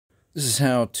This is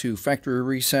how to factory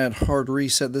reset, hard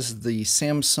reset. This is the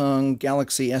Samsung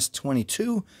Galaxy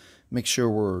S22. Make sure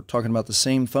we're talking about the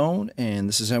same phone, and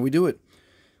this is how we do it.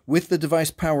 With the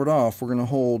device powered off, we're going to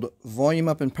hold volume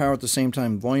up and power at the same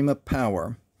time. Volume up,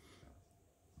 power.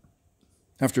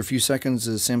 After a few seconds,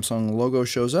 the Samsung logo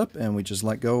shows up, and we just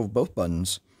let go of both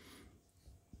buttons.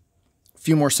 A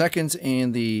few more seconds,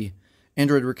 and the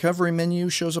Android recovery menu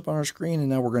shows up on our screen, and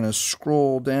now we're going to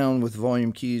scroll down with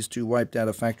volume keys to wipe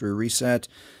data factory reset.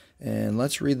 And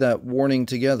let's read that warning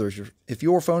together. If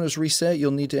your phone is reset,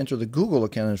 you'll need to enter the Google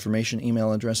account information,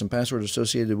 email address, and password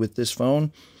associated with this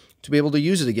phone to be able to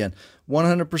use it again.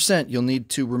 100% you'll need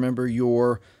to remember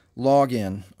your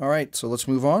login. All right, so let's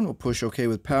move on. We'll push OK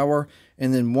with power.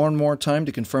 And then one more time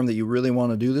to confirm that you really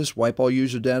want to do this. Wipe all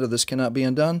user data. This cannot be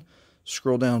undone.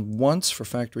 Scroll down once for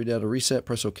factory data reset.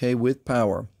 Press OK with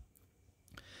power.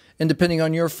 And depending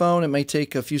on your phone, it may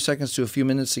take a few seconds to a few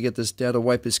minutes to get this data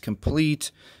wipe is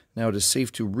complete. Now it is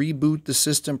safe to reboot the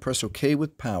system. Press OK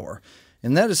with power.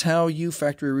 And that is how you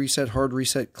factory reset, hard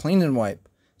reset, clean and wipe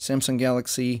Samsung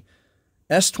Galaxy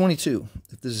S22.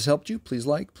 If this has helped you, please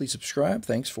like, please subscribe.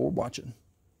 Thanks for watching.